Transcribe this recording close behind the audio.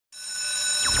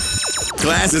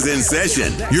Class is in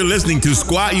session. You're listening to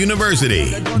Squat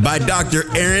University by Dr.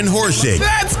 Aaron Horschig.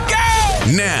 Let's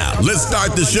go! Now, let's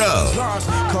start the show.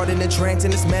 Caught in a trance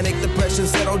and it's manic depression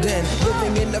settled in.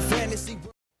 Living in the fantasy.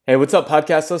 Hey, what's up,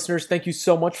 podcast listeners? Thank you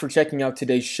so much for checking out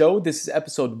today's show. This is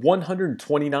episode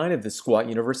 129 of the Squat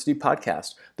University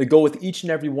podcast. The goal with each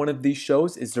and every one of these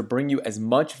shows is to bring you as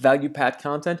much value-packed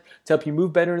content to help you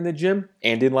move better in the gym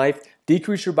and in life,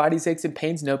 decrease your body's aches and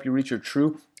pains, and help you reach your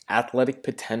true athletic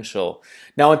potential.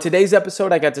 Now, in today's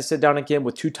episode, I got to sit down again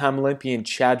with two-time Olympian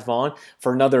Chad Vaughn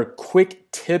for another quick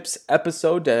tips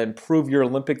episode to improve your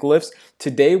Olympic lifts.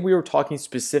 Today, we are talking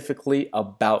specifically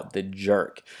about the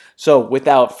jerk. So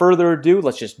without further ado,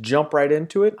 let's just jump right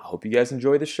into it. I hope you guys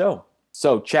enjoy the show.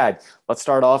 So Chad, let's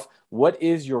start off. What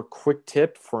is your quick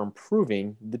tip for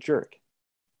improving the jerk?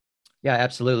 Yeah,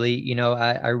 absolutely. You know,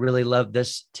 I really love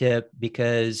this tip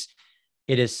because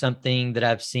it is something that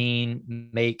I've seen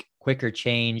make quicker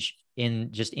change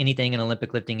in just anything in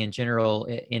Olympic lifting in general,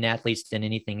 in athletes than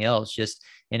anything else.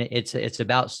 And it's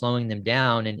about slowing them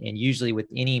down. And usually with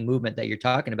any movement that you're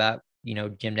talking about, you know,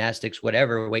 gymnastics,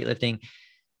 whatever, weightlifting,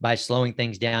 by slowing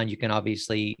things down, you can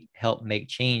obviously help make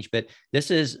change. But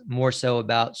this is more so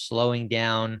about slowing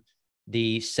down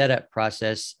the setup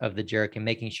process of the jerk and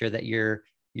making sure that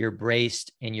you're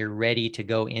braced and you're ready to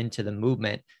go into the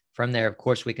movement. From there, of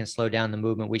course, we can slow down the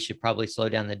movement. We should probably slow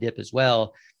down the dip as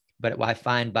well. But I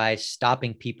find by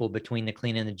stopping people between the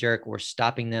clean and the jerk, or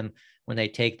stopping them when they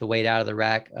take the weight out of the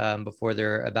rack before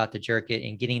they're about to jerk it,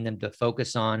 and getting them to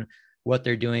focus on what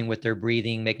they're doing with their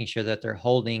breathing, making sure that they're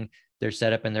holding their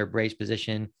setup in their brace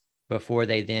position before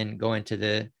they then go into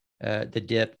the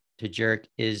dip to jerk,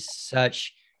 is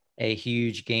such a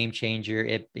huge game changer.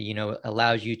 It, you know,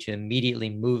 allows you to immediately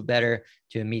move better,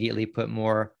 to immediately put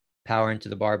more power into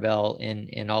the barbell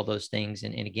and all those things.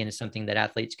 And again, it's something that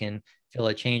athletes can feel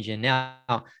a change in. Now,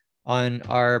 on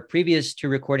our previous two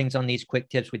recordings on these quick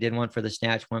tips, we did one for the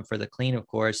snatch, one for the clean, of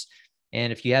course.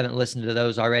 And if you haven't listened to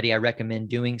those already, I recommend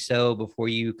doing so before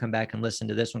you come back and listen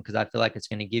to this one, because I feel like it's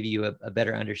going to give you a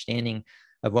better understanding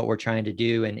of what we're trying to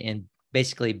do and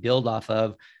basically build off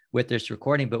of with this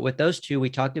recording. But with those two,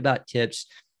 we talked about tips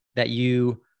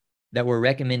that we're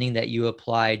recommending that you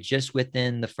apply just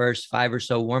within the first 5 or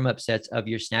so warm-up sets of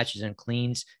your snatches and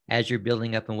cleans as you're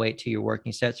building up in weight to your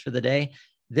working sets for the day.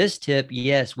 This tip,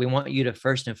 yes, we want you to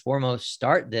first and foremost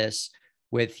start this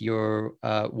with your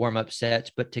warm-up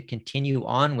sets, but to continue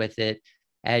on with it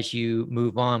as you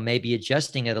move on, maybe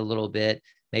adjusting it a little bit,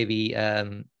 maybe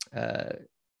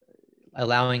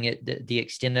allowing it the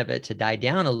extent of it to die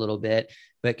down a little bit,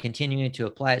 but continuing to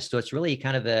apply it. So it's really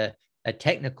kind of a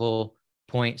technical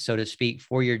point, so to speak,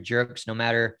 for your jerks, no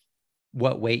matter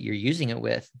what weight you're using it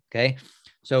with. Okay.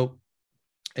 So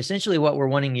essentially what we're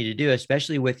wanting you to do,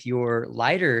 especially with your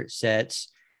lighter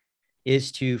sets,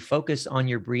 is to focus on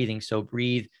your breathing. So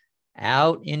breathe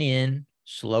out and in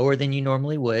slower than you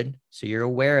normally would, so you're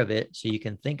aware of it, so you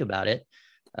can think about it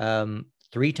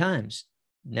 3 times.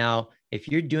 Now, if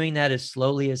you're doing that as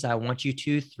slowly as I want you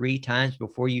to 3 times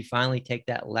before you finally take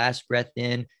that last breath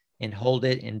in and hold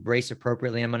it and brace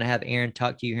appropriately, I'm going to have Aaron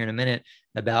talk to you here in a minute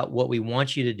about what we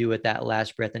want you to do with that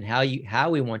last breath and how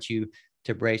we want you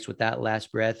to brace with that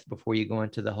last breath before you go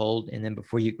into the hold and then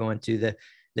before you go into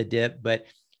the dip. But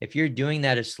if you're doing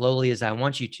that as slowly as I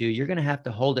want you to, you're going to have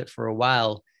to hold it for a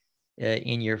while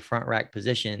in your front rack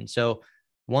position. So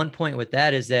one point with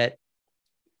that is that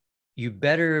you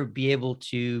better be able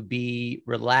to be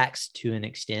relaxed to an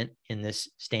extent in this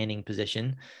standing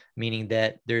position, meaning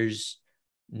that there's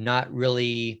not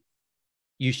really,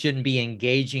 you shouldn't be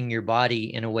engaging your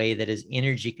body in a way that is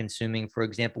energy consuming, for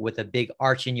example, with a big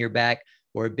arch in your back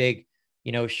or a big,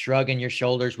 you know, shrug in your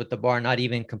shoulders with the bar, not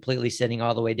even completely sitting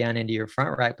all the way down into your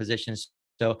front rack positions.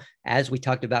 So as we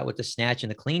talked about with the snatch and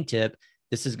the clean tip,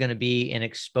 this is going to be an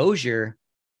exposure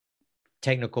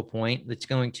technical point that's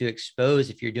going to expose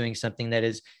if you're doing something that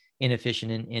is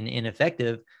inefficient and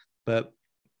ineffective. But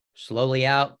slowly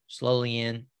out, slowly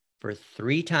in for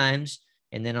 3 times.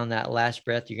 And then on that last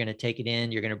breath, you're going to take it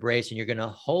in, you're going to brace, and you're going to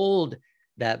hold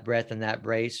that breath and that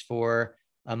brace for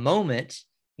a moment.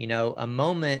 You know, a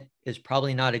moment is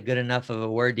probably not a good enough of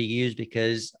a word to use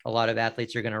because a lot of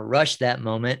athletes are going to rush that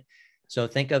moment. So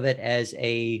think of it as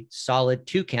a solid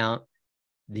 2 count.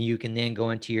 Then you can then go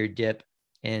into your dip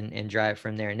and drive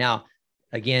from there. Now,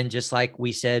 again, just like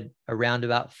we said, around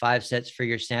about 5 sets for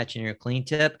your snatch and your clean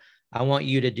tip, I want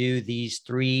you to do these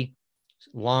 3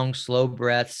 long, slow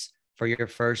breaths for your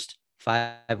first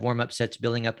 5 warm-up sets,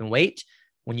 building up in weight.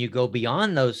 When you go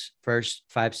beyond those first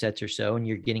 5 sets or so, and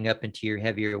you're getting up into your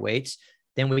heavier weights,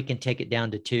 then we can take it down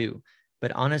to 2.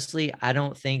 But honestly, I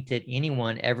don't think that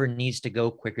anyone ever needs to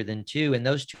go quicker than 2. And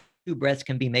those two breaths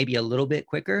can be maybe a little bit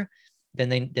quicker than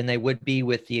they would be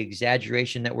with the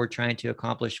exaggeration that we're trying to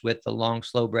accomplish with the long,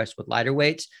 slow breaths with lighter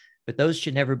weights. But those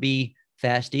should never be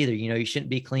fast either. You shouldn't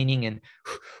be cleaning and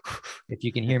if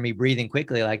you can hear me breathing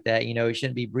quickly like that, you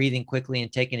shouldn't be breathing quickly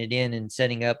and taking it in and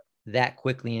setting up that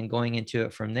quickly and going into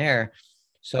it from there.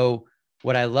 So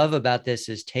what I love about this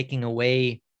is taking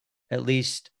away, at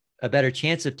least a better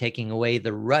chance of taking away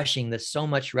the rushing, the so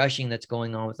much rushing that's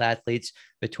going on with athletes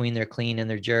between their clean and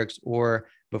their jerks or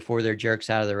before their jerks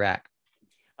out of the rack.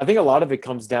 I think a lot of it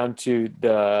comes down to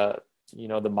the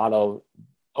motto,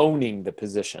 owning the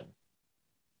position,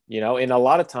 and a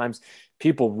lot of times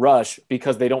people rush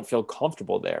because they don't feel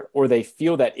comfortable there, or they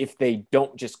feel that if they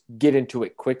don't just get into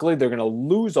it quickly, they're going to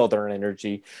lose all their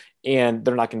energy and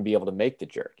they're not going to be able to make the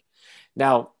jerk.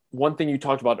 Now, one thing you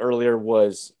talked about earlier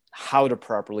was how to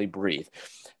properly breathe.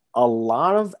 A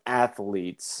lot of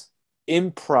athletes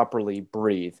improperly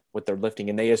breathe with their lifting,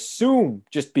 and they assume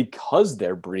just because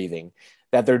they're breathing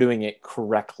that they're doing it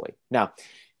correctly. Now,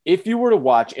 if you were to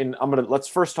watch, and let's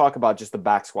first talk about just the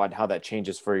back squat and how that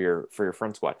changes for your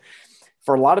front squat.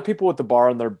 For a lot of people with the bar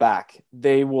on their back,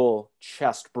 they will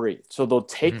chest breathe. So they'll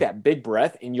take that big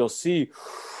breath and you'll see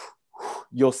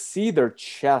their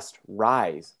chest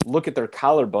rise. Look at their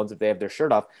collarbones. If they have their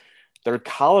shirt off, their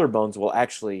collarbones will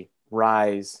actually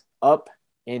rise up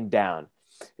and down.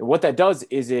 And what that does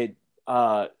is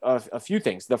a few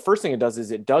things. The first thing it does is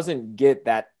it doesn't get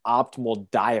that optimal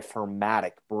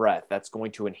diaphragmatic breath that's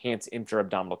going to enhance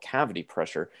intra-abdominal cavity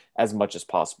pressure as much as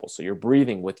possible. So you're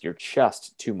breathing with your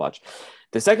chest too much.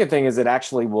 The second thing is it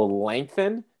actually will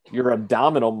lengthen your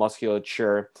abdominal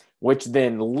musculature, which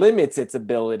then limits its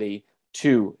ability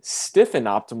to stiffen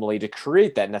optimally to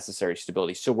create that necessary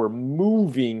stability. So we're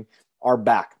moving our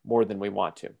back more than we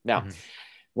want to. Now,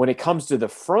 when it comes to the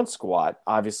front squat,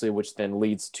 obviously, which then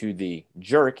leads to the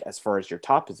jerk as far as your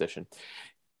top position,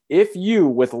 if you,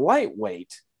 with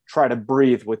lightweight, try to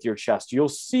breathe with your chest, you'll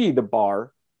see the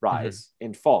bar rise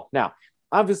and fall. Now,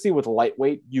 obviously, with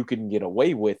lightweight, you can get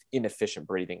away with inefficient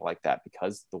breathing like that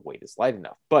because the weight is light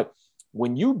enough. But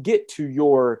when you get to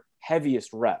your heaviest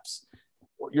reps,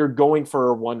 you're going for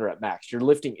a 1 rep max, you're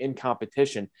lifting in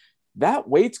competition, that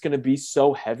weight's going to be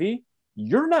so heavy,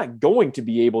 you're not going to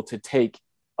be able to take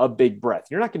a big breath.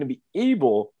 You're not going to be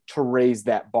able to raise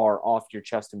that bar off your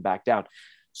chest and back down.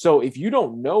 So if you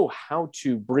don't know how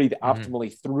to breathe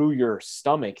optimally through your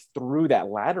stomach, through that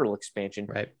lateral expansion,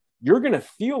 you're going to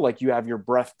feel like you have your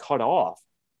breath cut off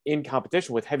in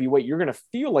competition with heavy weight. You're going to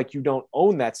feel like you don't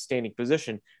own that standing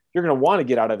position. You're going to want to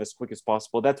get out of as quick as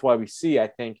possible. That's why we see, I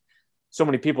think, so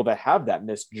many people that have that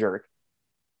missed jerk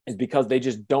is because they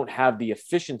just don't have the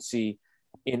efficiency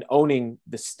in owning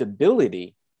the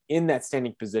stability in that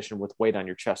standing position with weight on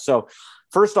your chest. So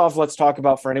first off, let's talk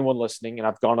about, for anyone listening, and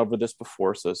I've gone over this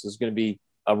before, so this is going to be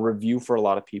a review for a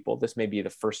lot of people. This may be the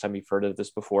first time you've heard of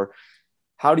this before.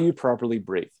 How do you properly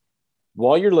breathe?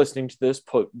 While you're listening to this,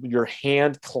 put your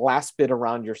hand, clasp it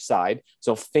around your side,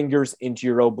 so fingers into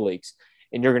your obliques,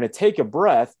 and you're going to take a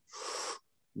breath,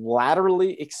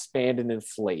 laterally expand and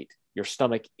inflate your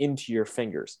stomach into your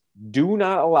fingers. Do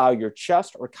not allow your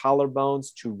chest or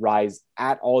collarbones to rise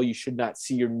at all. You should not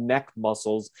see your neck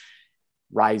muscles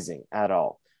rising at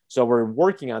all. So we're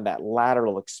working on that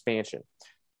lateral expansion.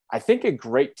 I think a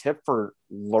great tip for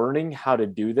learning how to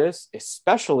do this,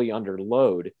 especially under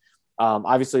load,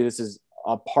 obviously this is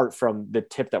apart from the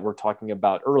tip that we're talking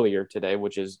about earlier today,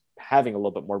 which is having a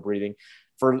little bit more breathing.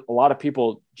 For a lot of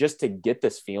people, just to get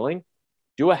this feeling,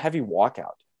 do a heavy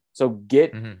walkout. So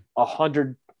get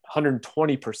 100,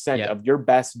 120% of your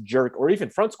best jerk or even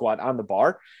front squat on the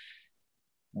bar.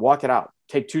 Walk it out.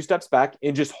 Take 2 steps back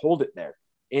and just hold it there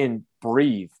and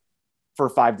breathe for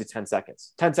 5 to 10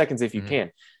 seconds. 10 seconds if you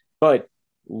can. But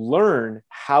learn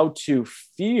how to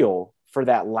feel for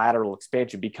that lateral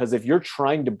expansion, because if you're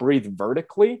trying to breathe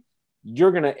vertically,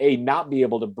 you're going to not be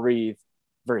able to breathe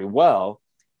very well,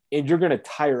 and you're going to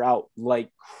tire out like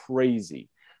crazy.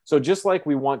 So just like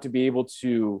we want to be able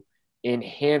to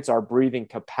enhance our breathing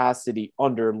capacity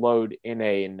under load in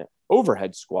an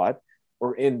overhead squat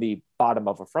or in the bottom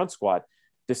of a front squat,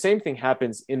 the same thing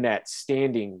happens in that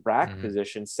standing rack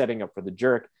position, setting up for the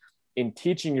jerk, in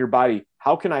teaching your body,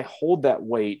 how can I hold that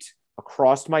weight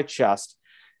across my chest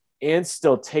and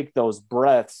still take those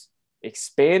breaths,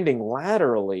 expanding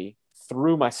laterally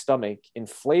through my stomach,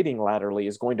 inflating laterally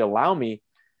is going to allow me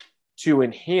to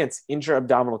enhance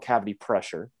intra-abdominal cavity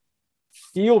pressure,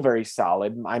 feel very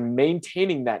solid. I'm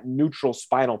maintaining that neutral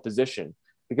spinal position,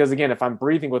 because again, if I'm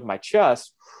breathing with my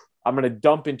chest, I'm going to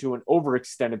dump into an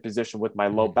overextended position with my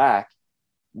low back,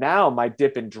 Now my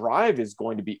dip and drive is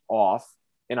going to be off,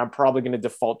 and I'm probably going to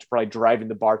default to probably driving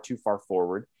the bar too far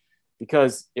forward,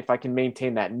 because if I can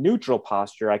maintain that neutral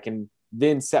posture, I can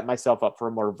then set myself up for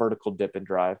a more vertical dip and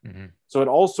drive. Mm-hmm. So it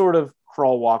all sort of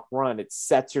crawl, walk, run. It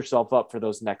sets yourself up for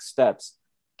those next steps.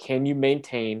 Can you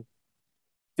maintain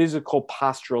physical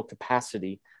postural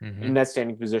capacity in that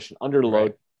standing position under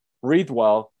load, breathe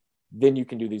well, then you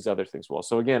can do these other things well.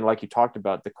 So again, like you talked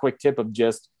about, the quick tip of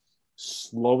just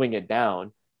slowing it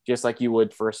down, just like you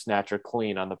would for a snatch or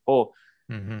clean on the pull.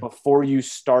 Before you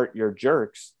start your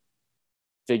jerks,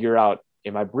 figure out,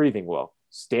 am I breathing well?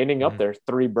 Standing up there,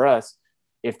 3 breaths.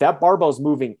 If that barbell's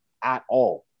moving at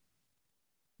all,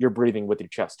 you're breathing with your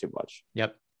chest too much.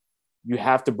 Yep. You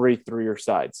have to breathe through your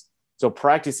sides. So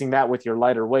practicing that with your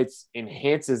lighter weights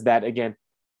enhances that, again,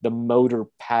 the motor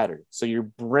pattern. So your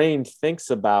brain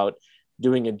thinks about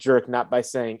doing a jerk, not by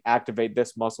saying activate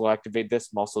this muscle,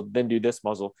 then do this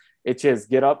muscle. It's just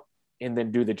get up and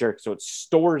then do the jerk. So it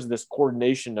stores this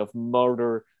coordination of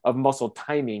muscle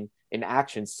timing in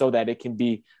action so that it can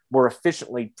be more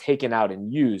efficiently taken out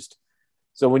and used.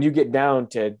 So when you get down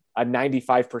to a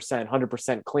 95%,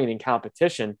 100% clean in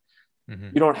competition,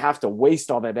 you don't have to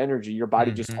waste all that energy. Your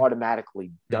body just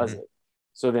automatically does it.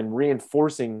 So then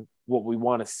reinforcing what we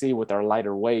want to see with our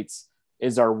lighter weights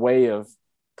is our way of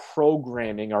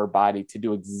programming our body to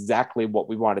do exactly what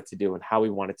we want it to do and how we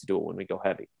want it to do it when we go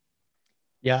heavy.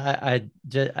 Yeah, I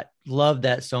love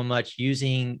that so much,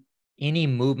 using any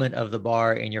movement of the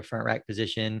bar in your front rack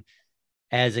position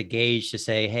as a gauge to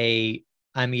say, hey,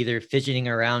 I'm either fidgeting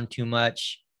around too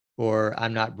much or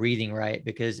I'm not breathing right,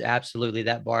 because absolutely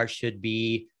that bar should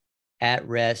be at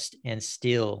rest and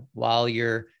still while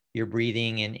you're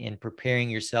breathing and preparing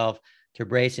yourself to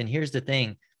brace. And here's the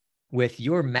thing, with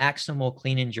your maximal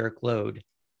clean and jerk load,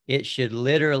 it should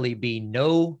literally be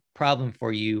no problem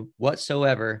for you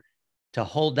whatsoever to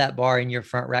hold that bar in your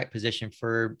front rack position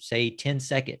for, say, 10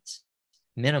 seconds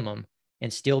minimum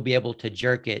and still be able to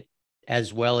jerk it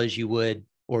as well as you would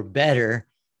or better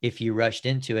if you rushed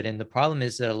into it. And the problem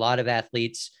is that a lot of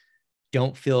athletes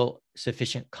don't feel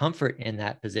sufficient comfort in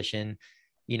that position.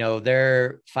 You know,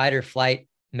 their fight or flight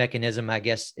mechanism, I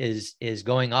guess, is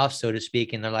going off, so to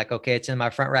speak. And they're like, okay, it's in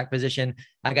my front rack position.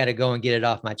 I got to go and get it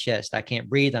off my chest. I can't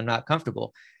breathe. I'm not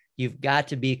comfortable. You've got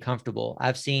to be comfortable.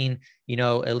 I've seen,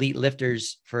 elite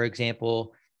lifters, for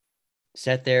example,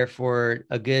 sit there for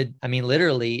a good,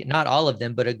 literally not all of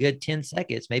them, but a good 10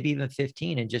 seconds, maybe even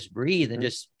 15, and just breathe and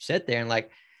just sit there. And like,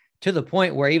 to the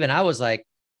point where even I was like,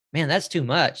 man, that's too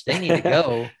much. They need to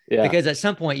go. Because at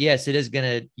some point, yes, it is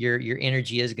going to, your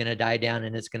energy is going to die down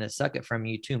and it's going to suck it from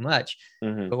you too much.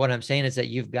 But what I'm saying is that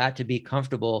you've got to be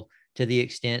comfortable to the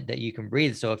extent that you can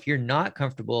breathe. So if you're not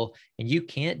comfortable and you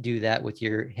can't do that with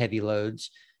your heavy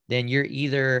loads, then you're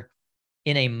either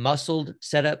in a muscled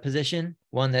setup position,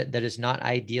 one that is not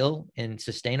ideal and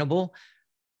sustainable,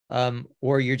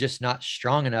 or you're just not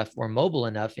strong enough or mobile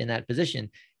enough in that position.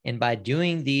 And by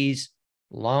doing these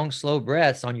long, slow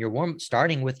breaths on your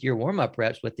starting with your warm-up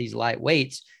reps with these light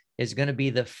weights is going to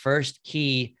be the first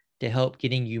key to help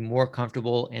getting you more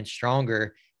comfortable and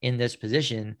stronger in this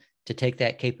position to take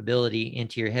that capability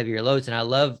into your heavier loads. And I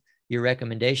love your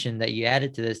recommendation that you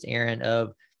added to this, Aaron,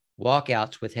 of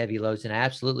walkouts with heavy loads. And I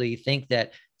absolutely think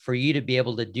that for you to be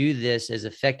able to do this as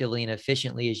effectively and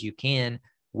efficiently as you can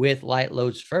with light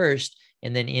loads first,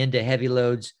 and then into heavy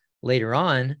loads later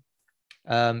on,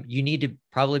 you need to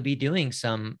probably be doing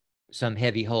some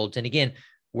heavy holds. And again,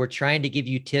 we're trying to give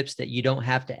you tips that you don't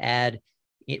have to add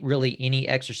really any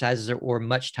exercises or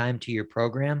much time to your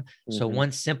program. So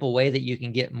one simple way that you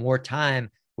can get more time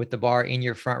with the bar in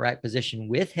your front rack position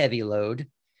with heavy load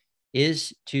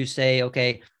is to say,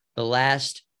 okay, the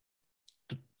last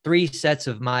 3 sets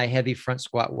of my heavy front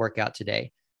squat workout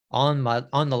today, on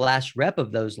the last rep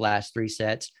of those last 3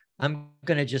 sets, I'm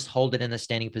going to just hold it in the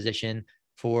standing position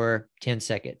for 10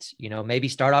 seconds. Maybe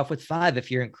start off with 5. If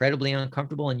you're incredibly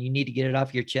uncomfortable and you need to get it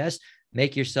off your chest,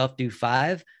 make yourself do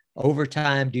 5. Over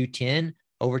time, do 10.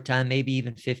 Over time, maybe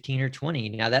even 15 or 20.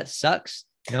 Now that sucks,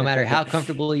 no matter how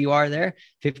comfortable you are there,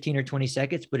 15 or 20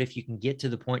 seconds. But if you can get to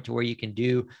the point to where you can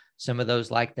do some of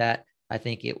those like that, I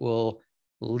think it will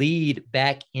lead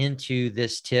back into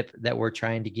this tip that we're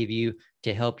trying to give you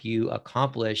to help you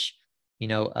accomplish,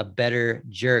 a better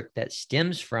jerk that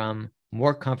stems from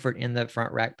more comfort in the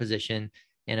front rack position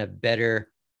and a better,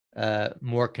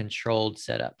 more controlled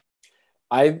setup.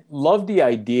 I love the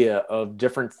idea of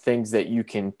different things that you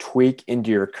can tweak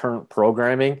into your current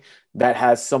programming that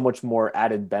has so much more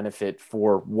added benefit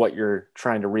for what you're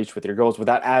trying to reach with your goals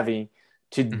without having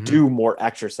to do more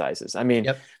exercises.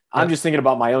 I'm just thinking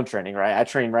about my own training, right? I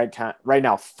train right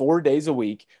now 4 days a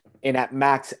week, And at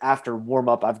max after warm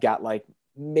up, I've got like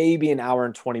maybe an hour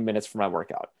and 20 minutes for my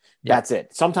workout. Yep. That's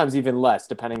it. Sometimes even less,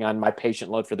 depending on my patient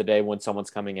load for the day when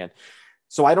someone's coming in.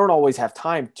 So I don't always have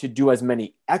time to do as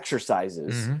many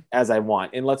exercises as I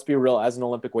want. And let's be real, as an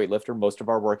Olympic weightlifter, most of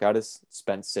our workout is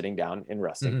spent sitting down and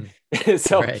resting.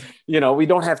 So, Right. you know, we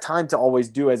don't have time to always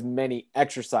do as many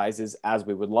exercises as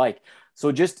we would like.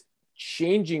 So just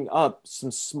changing up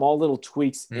some small little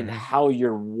tweaks in how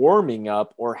you're warming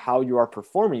up or how you are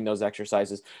performing those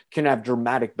exercises can have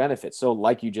dramatic benefits. So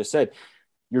like you just said,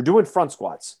 you're doing front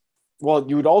squats. Well,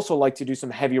 you would also like to do some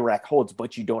heavy rack holds,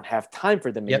 but you don't have time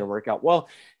for them in your workout. Well,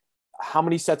 how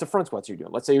many sets of front squats are you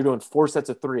doing? Let's say you're doing 4 sets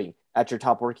of 3 at your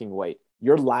top working weight.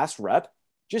 Your last rep,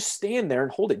 just stand there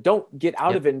and hold it. Don't get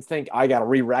out of it and think, I got to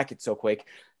re-rack it so quick.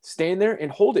 Stand there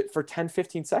and hold it for 10,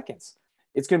 15 seconds.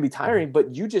 It's going to be tiring,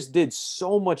 but you just did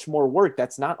so much more work.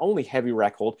 That's not only heavy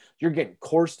rack hold. You're getting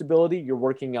core stability. You're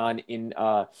working on in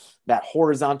that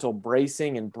horizontal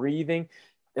bracing and breathing.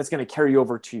 That's going to carry you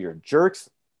over to your jerks.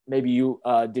 Maybe you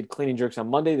did cleaning jerks on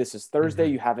Monday. This is Thursday.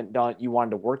 You haven't done, you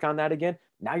wanted to work on that again.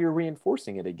 Now you're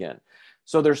reinforcing it again.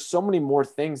 So there's so many more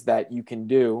things that you can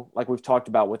do. Like we've talked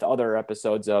about with other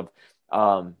episodes of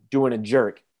doing a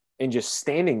jerk and just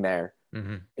standing there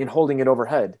and holding it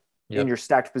overhead in your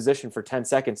stacked position for 10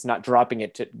 seconds, not dropping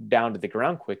it down to the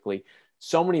ground quickly.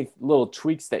 So many little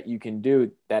tweaks that you can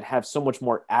do that have so much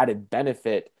more added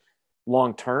benefit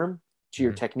long-term to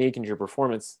your technique and your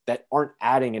performance that aren't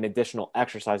adding an additional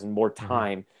exercise and more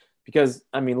time. Because,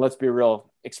 I mean, let's be real,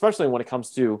 especially when it comes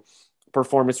to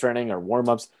performance training or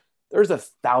warm-ups, there's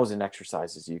 1,000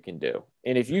 exercises you can do.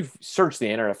 And if you search the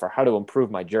internet for how to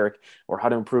improve my jerk or how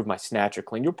to improve my snatch or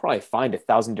clean, you'll probably find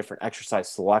 1,000 different exercise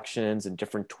selections and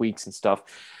different tweaks and stuff.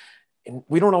 And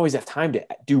we don't always have time to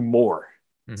do more.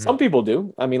 Some people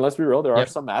do. I mean, let's be real. There are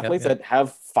some athletes that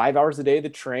have 5 hours a day to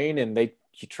train, and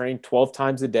you train 12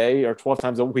 times a day or 12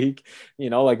 times a week, you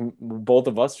know, like both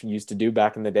of us used to do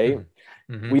back in the day.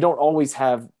 We don't always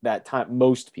have that time,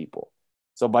 most people.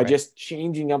 So by just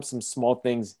changing up some small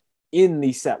things in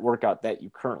the set workout that you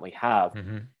currently have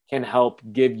can help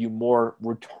give you more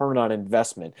return on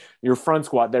investment. Your front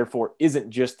squat, therefore,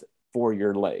 isn't just for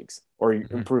your legs or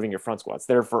improving your front squats.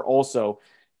 Therefore, also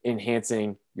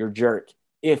enhancing your jerk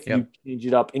if you change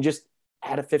it up and just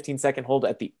add a 15-second hold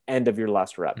at the end of your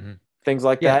last rep. Things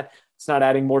like that. It's not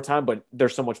adding more time, but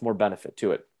there's so much more benefit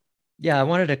to it. Yeah, I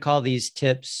wanted to call these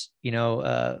tips, you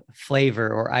know, flavor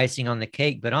or icing on the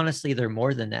cake, but honestly, they're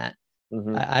more than that.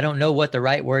 I don't know what the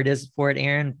right word is for it,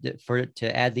 Aaron,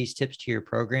 to add these tips to your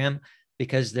program,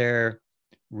 because they're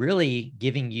really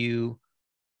giving you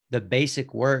the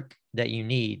basic work that you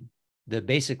need, the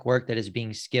basic work that is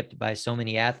being skipped by so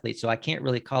many athletes. So I can't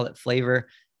really call it flavor.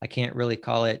 I can't really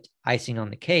call it icing on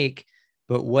the cake,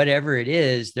 but whatever it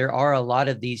is, there are a lot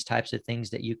of these types of things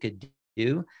that you could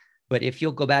do. But if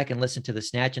you'll go back and listen to the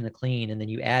snatch and the clean, and then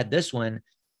you add this one,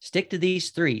 stick to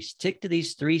these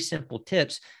three simple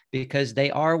tips, because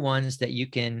they are ones that you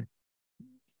can,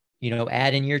 you know,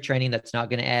 add in your training. That's not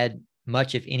going to add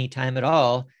much, if any time at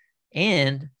all.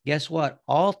 And guess what?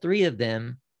 All 3 of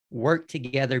them work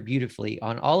together beautifully.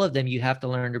 On all of them, you have to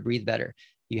learn to breathe better.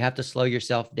 You have to slow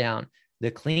yourself down.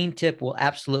 The clean tip will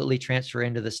absolutely transfer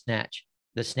into the snatch.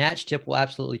 The snatch tip will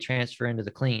absolutely transfer into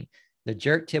the clean. The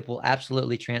jerk tip will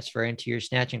absolutely transfer into your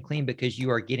snatch and clean, because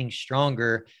you are getting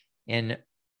stronger and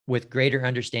with greater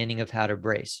understanding of how to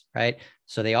brace, right?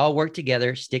 So they all work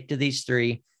together. Stick to these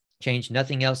 3, change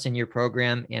nothing else in your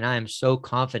program. And I am so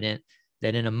confident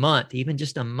that in a month, even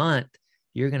just a month,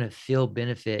 you're going to feel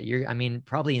benefit.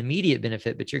 Probably immediate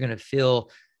benefit, but you're going to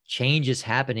feel changes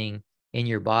happening in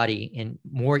your body and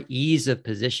more ease of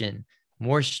position,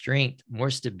 more strength,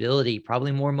 more stability,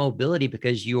 probably more mobility,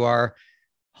 because you are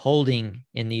holding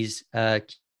in these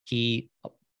key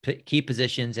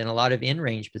positions and a lot of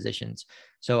in-range positions.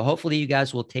 So hopefully you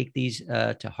guys will take these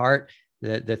to heart.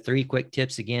 The 3 quick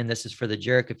tips. Again, this is for the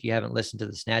jerk. If you haven't listened to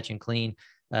the snatch and clean,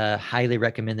 highly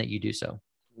recommend that you do so.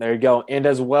 There you go. And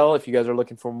as well, if you guys are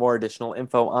looking for more additional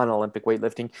info on Olympic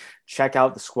weightlifting, check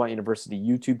out the Squat University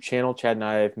YouTube channel. Chad and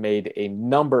I have made a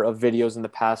number of videos in the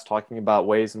past talking about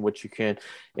ways in which you can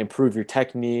improve your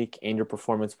technique and your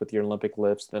performance with your Olympic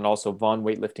lifts. Then also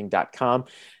VonWeightlifting.com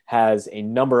has a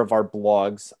number of our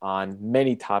blogs on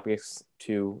many topics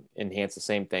to enhance the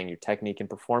same thing, your technique and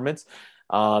performance.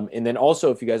 And then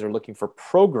also, if you guys are looking for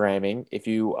programming, if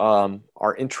you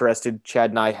are interested,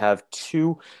 Chad and I have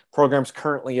 2 programs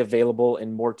currently available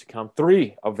and more to come.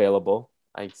 3 available.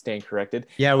 I stand corrected.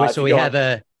 Yeah. So we have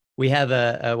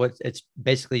what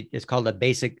it's called a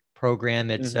basic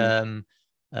program. It's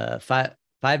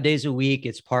 5 days a week.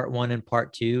 It's part 1 and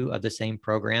part 2 of the same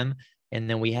program. And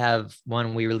then we have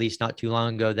one we released not too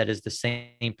long ago that is the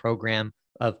same program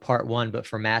of part 1, but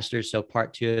for masters. So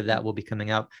part 2 of that will be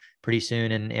coming out pretty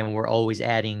soon. And we're always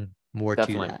adding more to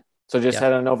that. So just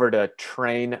head on over to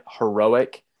Train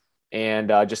Heroic and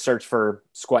just search for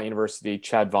Squat University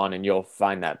Chad Vaughn, and you'll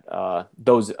find that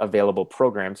those available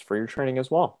programs for your training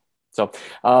as well. So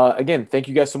again, thank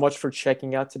you guys so much for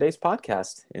checking out today's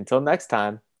podcast. Until next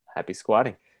time, happy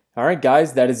squatting. All right,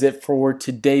 guys, that is it for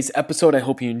today's episode. I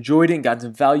hope you enjoyed it and got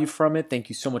some value from it. Thank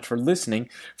you so much for listening.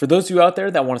 For those of you out there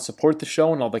that want to support the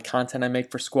show and all the content I make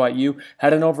for Squat U,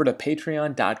 head on over to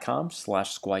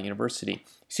patreon.com/Squat University.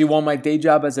 See, while my day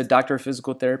job as a doctor of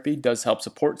physical therapy does help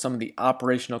support some of the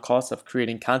operational costs of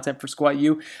creating content for Squat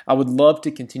U, I would love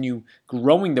to continue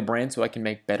growing the brand so I can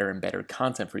make better and better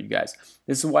content for you guys.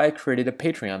 This is why I created a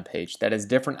Patreon page that has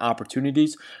different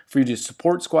opportunities for you to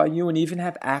support Squat U and even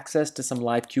have access to some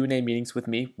live Q&A meetings with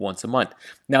me once a month.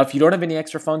 Now, if you don't have any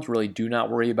extra funds, really do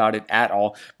not worry about it at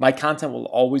all. My content will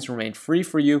always remain free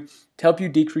for you to help you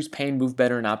decrease pain, move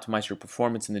better, and optimize your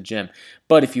performance in the gym.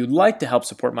 But if you'd like to help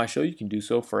support my show, you can do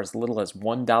so for as little as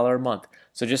 $1 a month.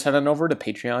 So just head on over to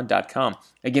patreon.com.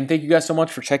 Again, thank you guys so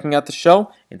much for checking out the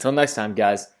show. Until next time,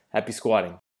 guys, happy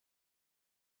squatting.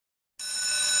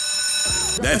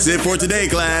 That's it for today,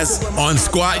 class, on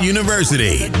Squat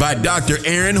University by Dr.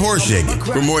 Aaron Horschig.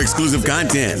 For more exclusive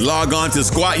content, log on to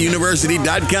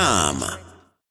squatuniversity.com.